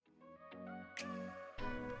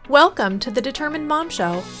Welcome to the Determined Mom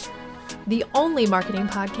Show, the only marketing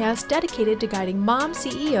podcast dedicated to guiding mom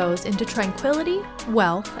CEOs into tranquility,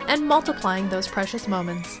 wealth, and multiplying those precious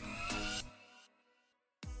moments.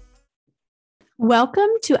 Welcome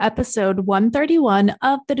to episode 131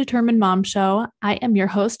 of the Determined Mom Show. I am your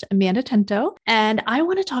host, Amanda Tento, and I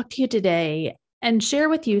want to talk to you today and share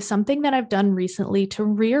with you something that I've done recently to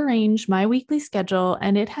rearrange my weekly schedule,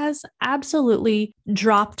 and it has absolutely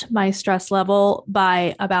dropped my stress level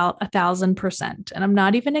by about 1,000%. And I'm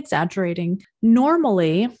not even exaggerating.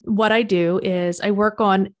 Normally, what I do is I work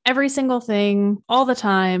on every single thing all the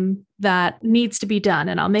time that needs to be done.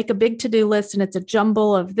 And I'll make a big to-do list, and it's a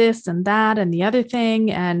jumble of this and that and the other thing.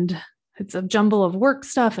 And it's a jumble of work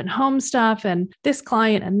stuff and home stuff and this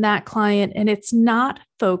client and that client. And it's not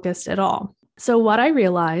focused at all. So what I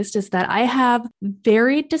realized is that I have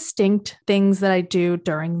very distinct things that I do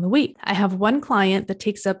during the week. I have one client that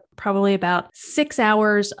takes up probably about 6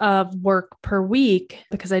 hours of work per week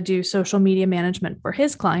because I do social media management for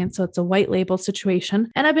his clients. So it's a white label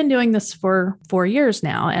situation. And I've been doing this for 4 years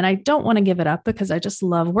now. And I don't want to give it up because I just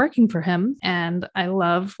love working for him and I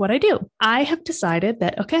love what I do. I have decided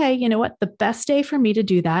that, okay, you know what? The best day for me to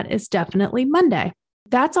do that is definitely Monday.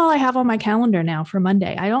 That's all I have on my calendar now for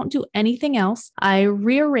Monday. I don't do anything else. I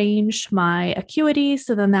rearrange my acuity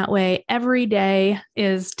so then that way every day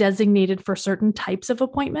is designated for certain types of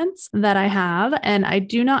appointments that I have, and I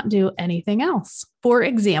do not do anything else. For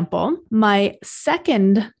example, my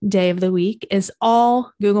second day of the week is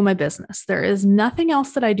all Google My Business. There is nothing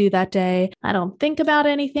else that I do that day. I don't think about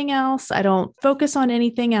anything else. I don't focus on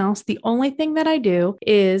anything else. The only thing that I do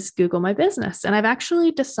is Google My Business. And I've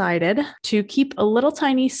actually decided to keep a little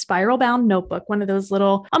tiny spiral bound notebook, one of those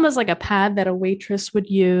little, almost like a pad that a waitress would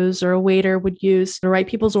use or a waiter would use to write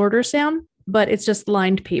people's orders down, but it's just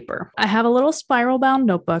lined paper. I have a little spiral bound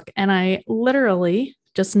notebook and I literally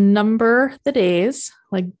just number the days,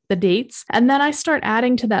 like the dates. And then I start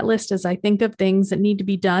adding to that list as I think of things that need to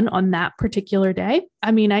be done on that particular day.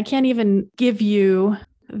 I mean, I can't even give you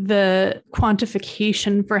the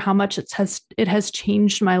quantification for how much it has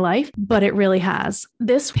changed my life, but it really has.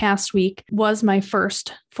 This past week was my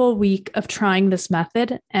first full week of trying this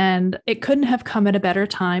method, and it couldn't have come at a better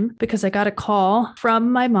time because I got a call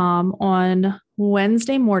from my mom on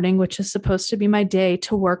Wednesday morning, which is supposed to be my day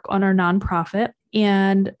to work on our nonprofit.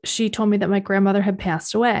 And she told me that my grandmother had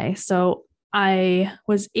passed away. So I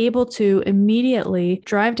was able to immediately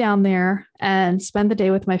drive down there and spend the day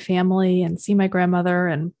with my family and see my grandmother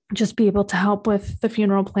and just be able to help with the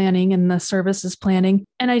funeral planning and the services planning.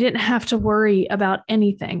 And I didn't have to worry about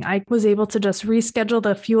anything. I was able to just reschedule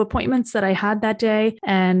the few appointments that I had that day.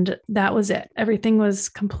 And that was it. Everything was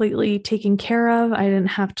completely taken care of. I didn't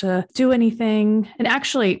have to do anything. And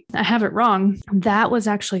actually, I have it wrong. That was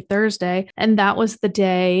actually Thursday. And that was the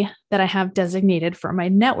day that I have designated for my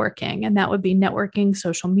networking. And that would be networking,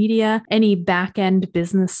 social media, any back-end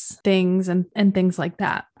business things and things like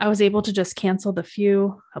that. I was able to just cancel the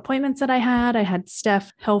few appointments that I had. I had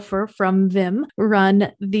Steph Helfer from Vim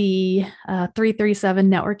run the 337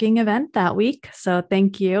 networking event that week. So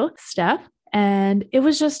thank you, Steph. And it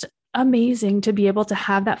was just amazing to be able to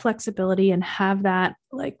have that flexibility and have that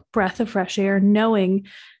like breath of fresh air, knowing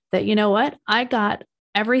that, you know what, I got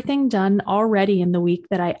everything done already in the week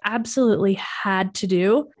that I absolutely had to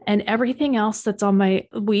do, and everything else that's on my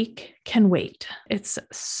week can wait. It's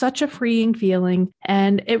such a freeing feeling,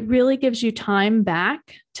 and it really gives you time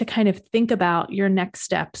back to kind of think about your next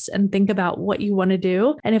steps and think about what you want to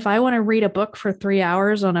do. And if I want to read a book for 3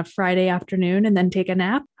 hours on a Friday afternoon and then take a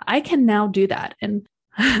nap, I can now do that. And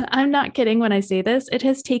I'm not kidding when I say this. It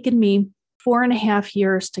has taken me 4.5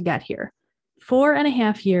 years to get here.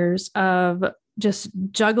 4.5 years of just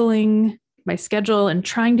juggling my schedule and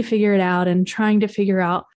trying to figure it out and trying to figure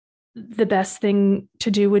out the best thing to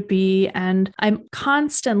do would be. And I'm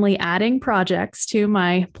constantly adding projects to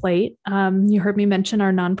my plate. You heard me mention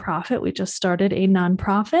our nonprofit. We just started a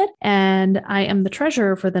nonprofit and I am the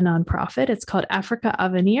treasurer for the nonprofit. It's called Africa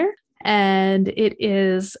Avenir. And it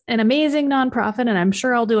is an amazing nonprofit, and I'm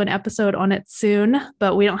sure I'll do an episode on it soon,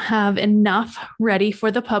 but we don't have enough ready for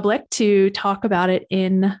the public to talk about it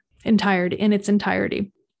in its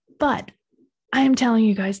entirety. But I am telling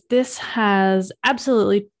you guys, this has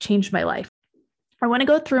absolutely changed my life. I want to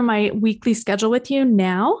go through my weekly schedule with you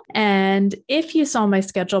now. And if you saw my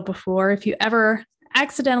schedule before, if you ever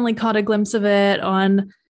accidentally caught a glimpse of it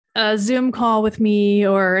on a Zoom call with me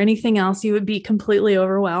or anything else, you would be completely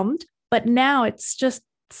overwhelmed. But now it's just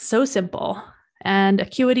so simple. And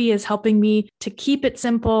Acuity is helping me to keep it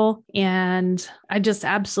simple. And I just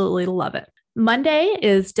absolutely love it. Monday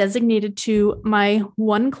is designated to my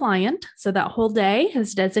one client. So that whole day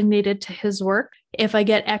is designated to his work. If I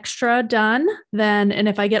get extra done, and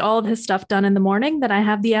if I get all of his stuff done in the morning, then I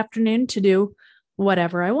have the afternoon to do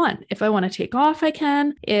whatever I want. If I want to take off, I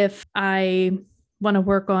can. If I want to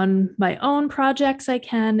work on my own projects, I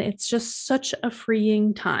can. It's just such a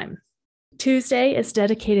freeing time. Tuesday is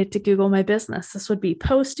dedicated to Google My Business. This would be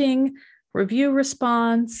posting, review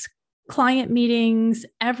response, client meetings,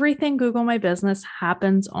 everything Google My Business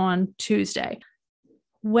happens on Tuesday.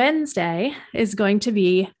 Wednesday is going to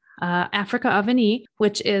be Africa Avenir,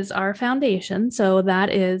 which is our foundation. So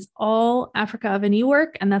that is all Africa Avenir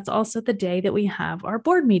work. And that's also the day that we have our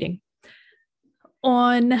board meeting.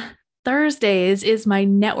 On Thursdays is my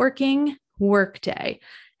networking work day.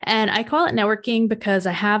 And I call it networking because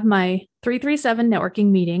I have my 337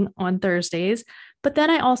 networking meeting on Thursdays, but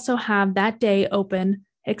then I also have that day open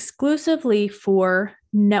exclusively for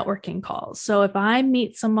networking calls. So if I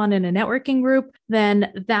meet someone in a networking group,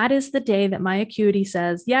 then that is the day that my Acuity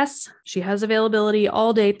says, yes, she has availability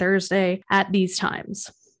all day Thursday at these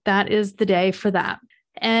times. That is the day for that.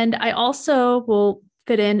 And I also will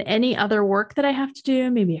fit in any other work that I have to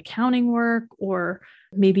do, maybe accounting work or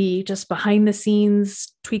maybe just behind the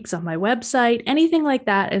scenes tweaks on my website. Anything like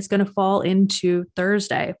that is going to fall into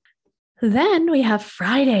Thursday. Then we have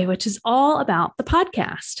Friday, which is all about the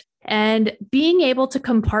podcast. And being able to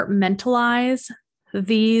compartmentalize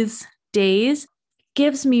these days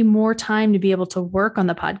gives me more time to be able to work on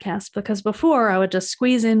the podcast, because before I would just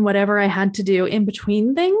squeeze in whatever I had to do in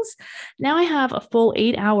between things. Now I have a full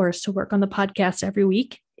 8 hours to work on the podcast every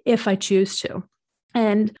week if I choose to.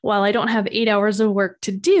 And while I don't have 8 hours of work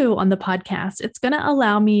to do on the podcast, it's going to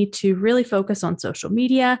allow me to really focus on social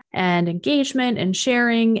media and engagement and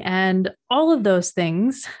sharing and all of those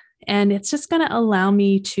things. And it's just going to allow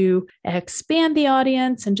me to expand the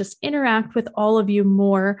audience and just interact with all of you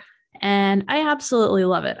more. And I absolutely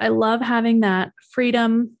love it. I love having that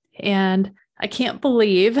freedom. And I can't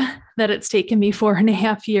believe that it's taken me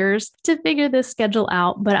 4.5 years to figure this schedule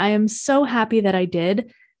out, but I am so happy that I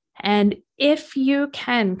did. And if you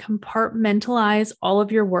can compartmentalize all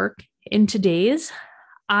of your work into days,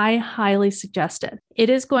 I highly suggest it.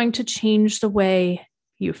 It is going to change the way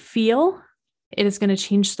you feel. It is going to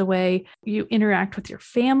change the way you interact with your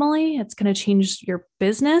family. It's going to change your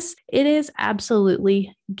business. It is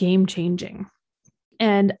absolutely game-changing.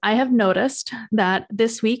 And I have noticed that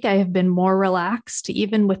this week I have been more relaxed,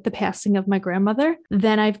 even with the passing of my grandmother,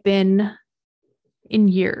 than I've been in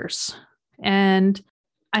years. And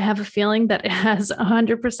I have a feeling that it has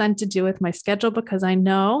 100% to do with my schedule, because I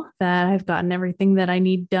know that I've gotten everything that I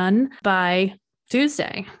need done by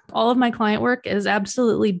Tuesday. All of my client work is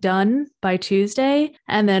absolutely done by Tuesday.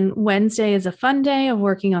 And then Wednesday is a fun day of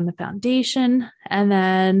working on the foundation. And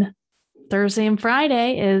then Thursday and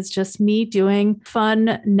Friday is just me doing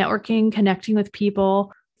fun networking, connecting with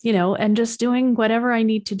people, and just doing whatever I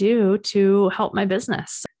need to do to help my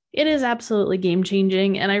business. It is absolutely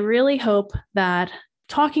game-changing. And I really hope that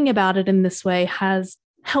talking about it in this way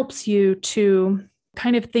helps you to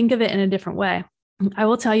kind of think of it in a different way. I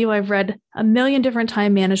will tell you, I've read a million different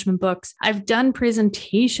time management books. I've done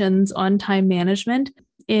presentations on time management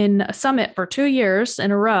in a summit for 2 years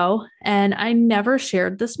in a row, and I never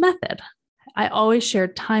shared this method. I always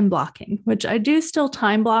shared time blocking, which I do still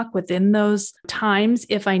time block within those times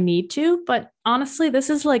if I need to. But honestly, this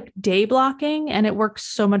is like day blocking, and it works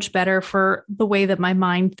so much better for the way that my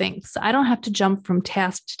mind thinks. I don't have to jump from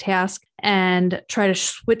task to task and try to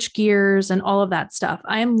switch gears and all of that stuff.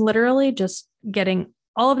 I am literally just getting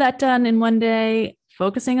all of that done in one day,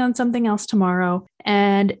 focusing on something else tomorrow,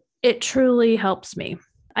 and it truly helps me.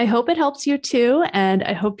 I hope it helps you too, and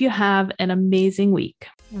I hope you have an amazing week.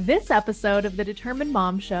 This episode of the Determined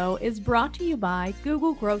Mom Show is brought to you by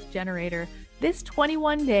Google Growth Generator. This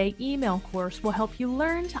 21-day email course will help you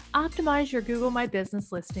learn to optimize your Google My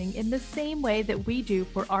Business listing in the same way that we do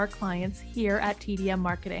for our clients here at TDM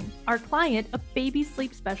Marketing. Our client, a baby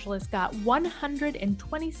sleep specialist, got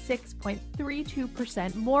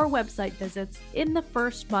 126.32% more website visits in the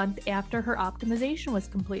first month after her optimization was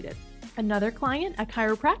completed. Another client, a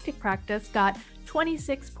chiropractic practice, got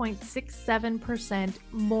 26.67%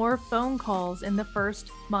 more phone calls in the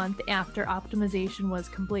first month after optimization was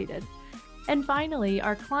completed. And finally,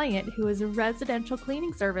 our client, who is a residential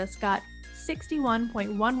cleaning service, got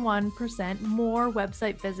 61.11% more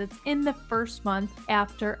website visits in the first month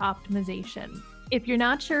after optimization. If you're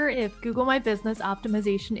not sure if Google My Business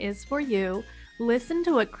optimization is for you, listen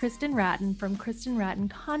to what Kristen Ratton from Kristen Ratton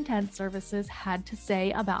Content Services had to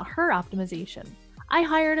say about her optimization. I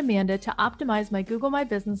hired Amanda to optimize my Google My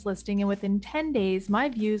Business listing, and within 10 days, my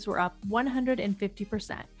views were up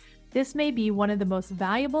 150%. This may be one of the most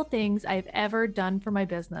valuable things I've ever done for my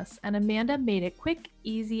business, and Amanda made it quick,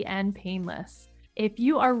 easy, and painless. If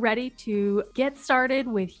you are ready to get started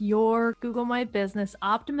with your Google My Business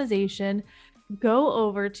optimization, go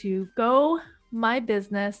over to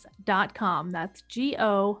gomybusiness.com. That's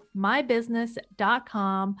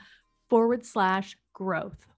gomybusiness.com/growth.